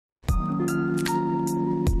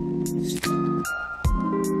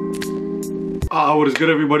What is good,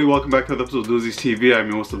 everybody? Welcome back to the episode of Abdulaziz TV. I'm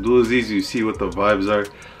your host Abdulaziz. You see what the vibes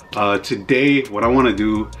are. Today, what I want to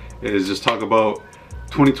do is just talk about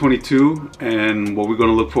 2022 and what we're going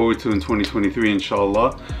to look forward to in 2023,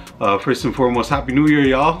 inshallah. First and foremost, Happy New Year,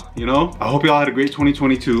 y'all. You know, I hope y'all had a great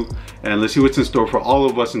 2022, and let's see what's in store for all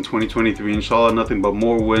of us in 2023. Inshallah, nothing but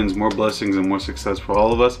more wins, more blessings, and more success for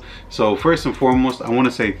all of us. So first and foremost, I want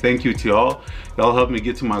to say thank you to y'all. Y'all helped me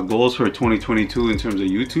get to my goals for 2022 in terms of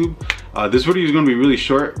YouTube. This video is going to be really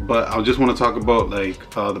short, but I just want to talk about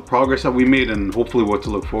the progress that we made and hopefully what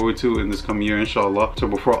to look forward to in this coming year, inshallah. So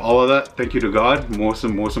before all of that, thank you to God, most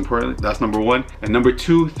importantly. That's number one. And number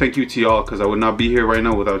two, thank you to y'all, because I would not be here right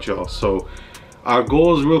now without y'all. So our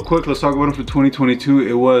goals, real quick, let's talk about them for 2022.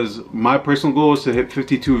 It was, my personal goal was to hit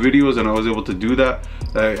 52 videos, and I was able to do that.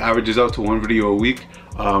 That averages out to one video a week.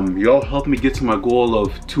 Y'all helped me get to my goal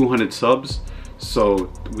of 200 subs.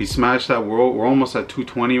 So we smashed that. We're almost at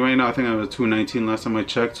 220 right now. I think I was at 219 last time I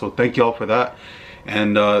checked. So thank y'all for that.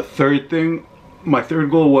 And third thing, my third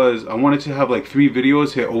goal was I wanted to have like 3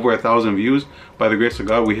 videos hit over 1,000 views. By the grace of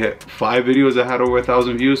God, we hit 5 videos that had over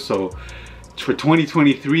 1,000 views. So for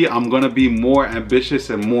 2023, I'm gonna be more ambitious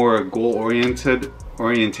and more goal oriented,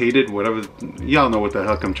 whatever, y'all know what the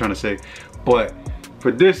heck I'm trying to say. But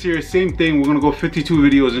for this year, same thing. We're gonna go 52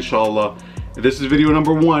 videos, inshallah. This is video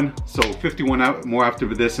number 1, so 51 more after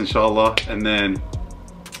this, inshallah. And then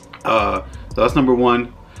so that's number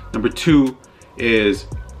 1. Number 2 is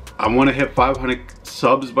I want to hit 500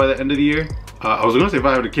 subs by the end of the year. I was gonna say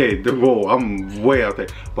 500K. Whoa, I'm way out there.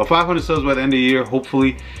 But 500 subs by the end of the year,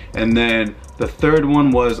 hopefully. And then the third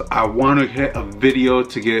one was I want to hit a video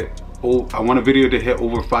to get. I want a video to hit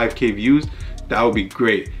over 5K views. That would be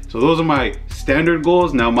great. So those are my standard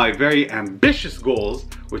goals. Now my very ambitious goals,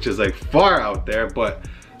 which is like far out there, but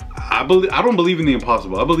I don't believe in the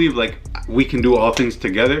impossible. I believe like we can do all things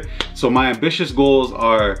together. So my ambitious goals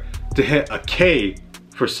are to hit a K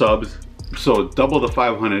for subs, so double the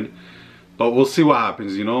 500. But we'll see what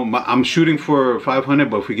happens, you know. I'm shooting for 500,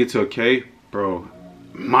 but if we get to a K, bro,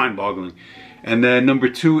 mind-boggling. And then number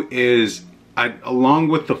 2 is, along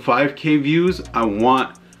with the 5K views, I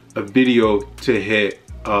want a video to hit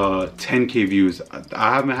 10K views.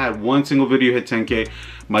 I haven't had one single video hit 10K.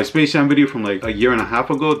 My Space Jam video from like a year and a half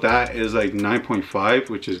ago, that is like 9.5,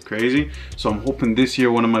 which is crazy. So I'm hoping this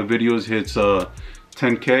year one of my videos hits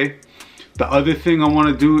 10K. The other thing I want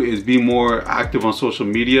to do is be more active on social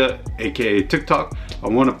media, aka TikTok. I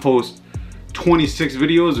want to post 26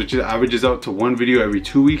 videos, which averages out to 1 video every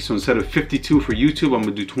 2 weeks. So instead of 52 for YouTube, I'm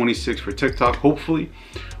gonna do 26 for TikTok, hopefully.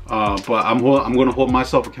 But I'm gonna hold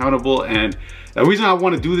myself accountable. And the reason I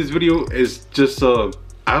want to do this video is just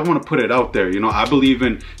I want to put it out there. You know, I believe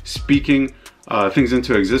in speaking things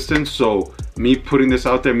into existence. So me putting this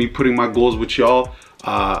out there, me putting my goals with y'all,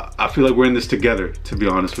 I feel like we're in this together, to be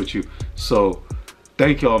honest with you. So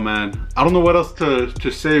thank y'all, man. I don't know what else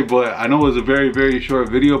to say, but I know it was a very, very short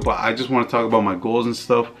video, but I just want to talk about my goals and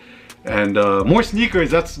stuff. And more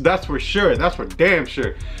sneakers, that's for sure. That's for damn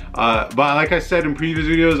sure. But like I said in previous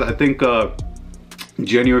videos, I think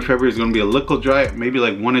January, February is gonna be a little dry. Maybe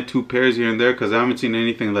like 1 or 2 pairs here and there, because I haven't seen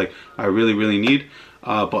anything like I really need.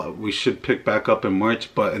 But we should pick back up in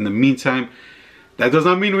March. But in the meantime, that does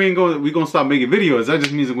not mean we're gonna stop making videos. That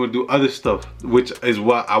just means I'm gonna do other stuff, which is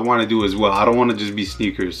what I want to do as well. I don't want to just be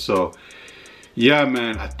sneakers. So yeah,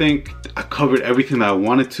 man, I think I covered everything that I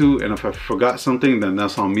wanted to, and if I forgot something, then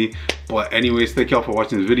that's on me. But anyways, thank y'all for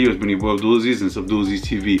watching this video. It's been your boy Abdulaziz, and it's Abdulaziz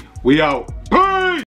TV. We out.